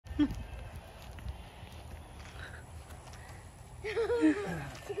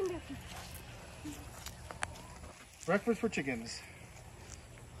Chicken breakfast. Breakfast for chickens.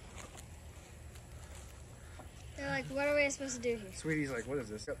 They're like, what are we supposed to do here? Sweetie's like, what is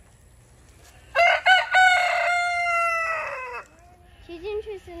this? Yep. She's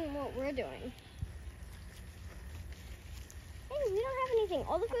interested in what we're doing. Hey, we don't have anything.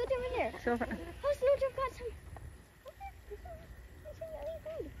 All the food's over there. So, Oh, Snowdrop got some. Some yummy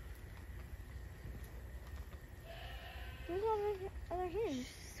food. Where's all the other hens?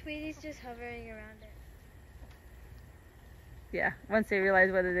 Sweetie's just hovering around it. yeah, once they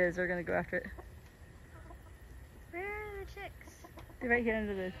realize what it is, they're gonna go after it. Where are the chicks? They're right here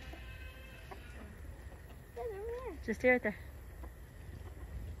under the. Yeah, they're over there. Just here, right there.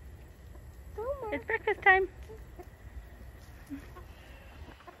 Go, Mark. It's breakfast time.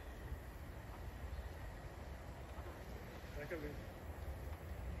 Back up in.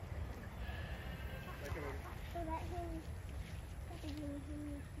 Back up in. So that hen, needs to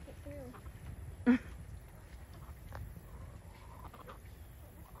get through.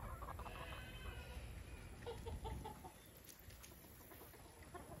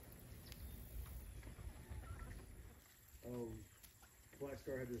 Oh, Black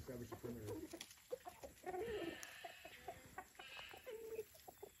Star had to establish a perimeter.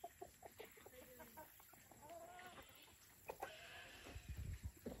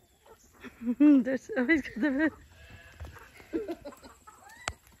 There's always got the.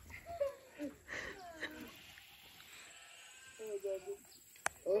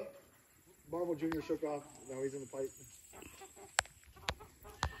 Oh, Marvel Jr. shook off. Now he's in the pipe.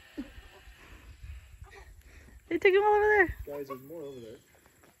 They took him all over there. Guys, there's more over there.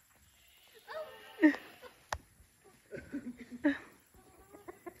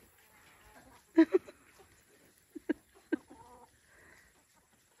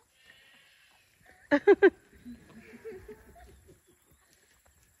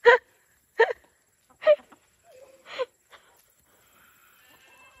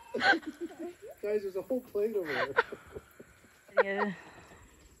 Guys, there's a whole plate over there. Yeah.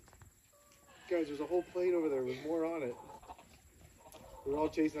 Guys, there's a whole plate over there with more on it. We're all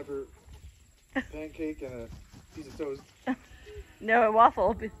chasing after a pancake and a piece of toast. No, a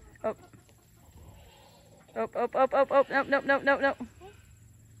waffle. Oh. Oh, oh, oh, oh, oh, nope, nope, nope, nope, nope.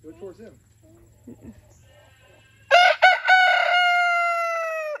 Go towards him.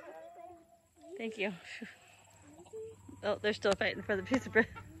 Thank you. Oh, they're still fighting for the piece of bread.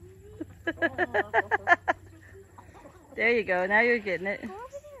 There you go. Now you're getting it.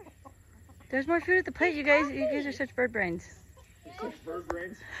 There's more food at the plate. You guys are such bird brains. Such bird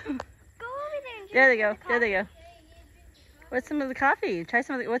brains. Go over there and There they go. There they go. What's some of the coffee? Try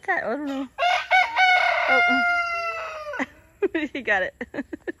some of the. What's that? I don't know. Oh, he got it. I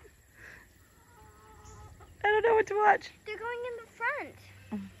don't know what to watch. They're going in the front.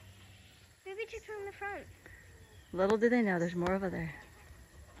 Maybe just from the front. Little do they know, there's more over there.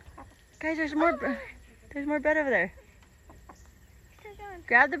 Guys, there's more. There's more bread over there. Still going.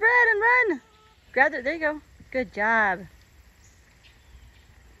 Grab the bread and run. Grab it. There you go. Good job.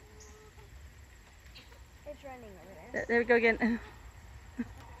 It's running over there. There we go again.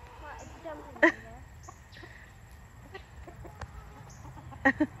 Well, it's dumping over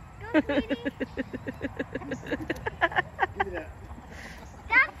there. Go, sweetie. Give me that.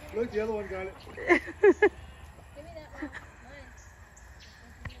 That's Look, the other one got it. Give me that one.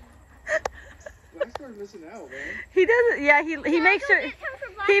 Black Star's missing out, man. He doesn't. Yeah, he makes sure. Get some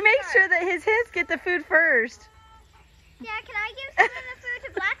for Black He makes Star. sure that his hens get the food first. Yeah, can I give some of the food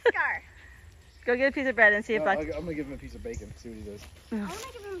to Black Star? Go get a piece of bread and see if No, Black. I'm gonna give him a piece of bacon. See what he does. I want to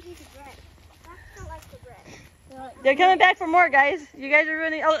give him a piece of bread. Black Star likes the bread. They're coming back for more, guys. You guys are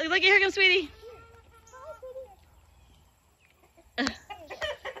ruining. Oh, look! Here comes Sweetie. Hey! I'm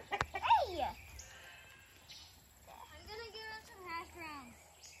gonna give him some hash browns.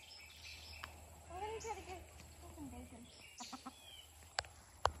 I'm gonna try to get some bacon.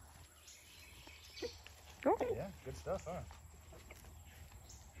 Go. Yeah, good stuff, huh?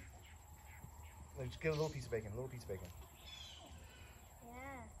 Like, just get a little piece of bacon. A little piece of bacon.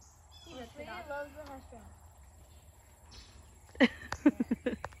 Yeah. Sweetie loves the hash browns.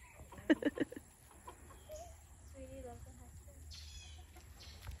 Sweetie loves the hash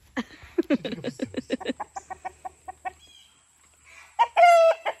browns.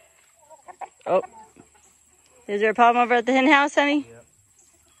 Oh. Is there a problem over at the hen house, honey? Yep.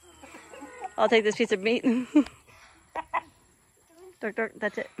 I'll take this piece of meat. Dork, dork,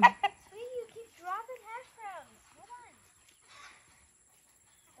 that's it. Sweetie, you keep dropping hash browns. Hold on.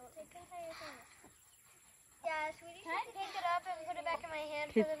 Don't take the entire thing. Yeah, sweetie, can I pick it up and put it back in my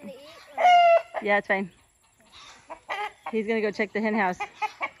hand He's- for them to eat? Yeah, it's fine. He's gonna go check the hen house.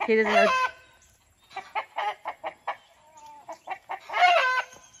 He doesn't know.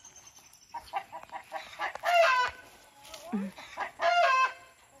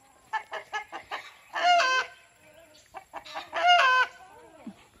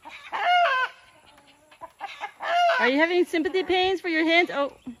 Are you having sympathy pains for your hens?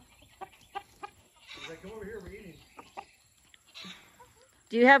 Oh, He's like, come over here, we're eating.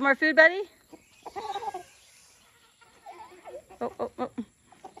 do you have more food, buddy? Oh, oh, oh.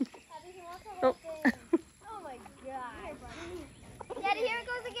 Oh. Oh my god. Daddy, here it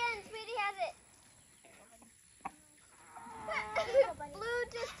goes again. Sweetie has it. Blue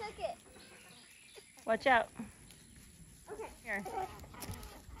just took it. Watch out. Okay. Here.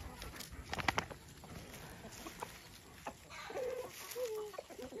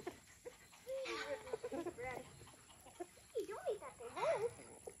 Hey, don't eat that thing.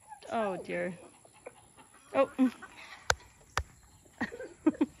 Oh dear. Oh.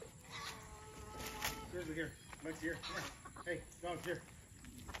 Grizzly, here. Mike's here. Come here. Hey, dog, here.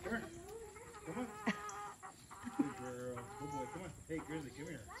 Come here. Come on. Good girl. Good boy. Come on. Hey, Grizzly, come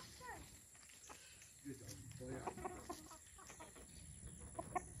here. Good dog. Oh, yeah.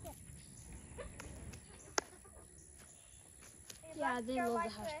 Yeah, they love the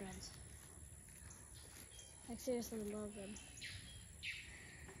house brands. I seriously love them.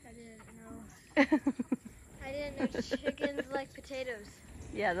 I didn't know. I didn't know chickens like potatoes.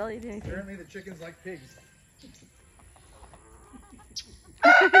 Yeah, they'll eat anything. Apparently the chickens like pigs. He's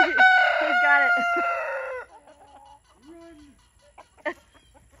got it. Run.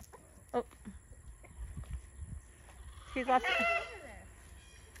 Oh. He's lost it.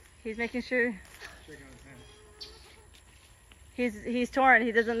 He's making sure. Chicken on his hand. He's torn.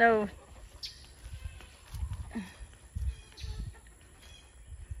 He doesn't know.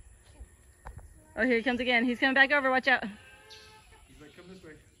 Oh, here he comes again. He's coming back over. Watch out. He's like, come this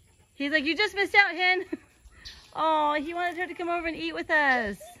way. He's like, you just missed out, hen. Oh, he wanted her to come over and eat with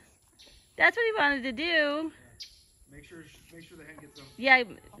us. That's what he wanted to do. Make sure the hen gets some. Yeah.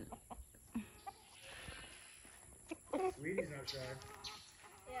 Sweetie's not shy.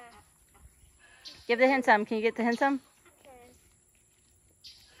 Yeah. Give the hen some. Can you get the hen some? Okay.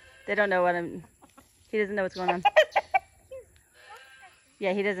 They don't know what I'm. He doesn't know what's going on.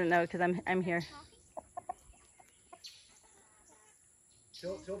 Yeah, he doesn't know because I'm here.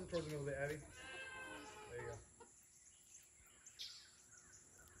 Tilt it towards the middle of the Abby. There you go.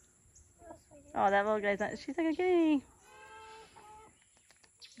 Oh, that little guy's not. She's not gonna get any.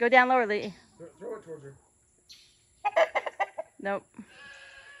 Go down lower, Lee. Throw it towards her. Nope.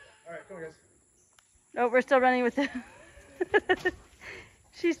 All right, come on, guys. Oh, we're still running with the.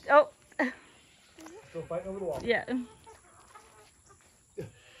 She's. Oh. Still fighting over the wall. Yeah. But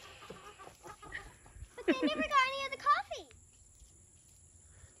they never got any of the coffee.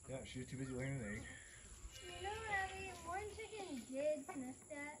 Yeah, she was too busy laying an egg. You know, Abby, one chicken did sniff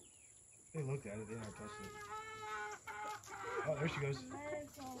that. They looked at it, they never touched it. Oh, there she goes.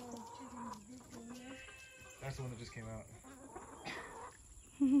 That's the one that just came out.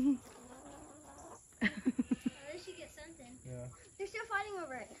 At least she gets something. Yeah, They're still fighting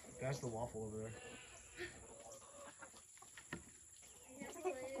over it. that's the waffle over there.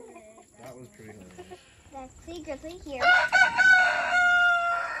 That was pretty hilarious. Let's see Grizzly here.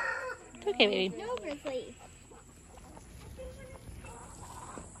 Okay, baby. No Grizzly.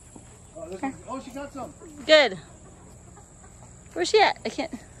 Oh, this one, oh, she got some. Good. Where's she at? I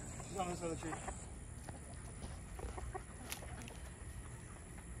can't. She's on this side of the tree.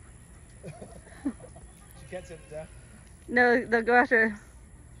 She can't sit down. No, they'll go after her.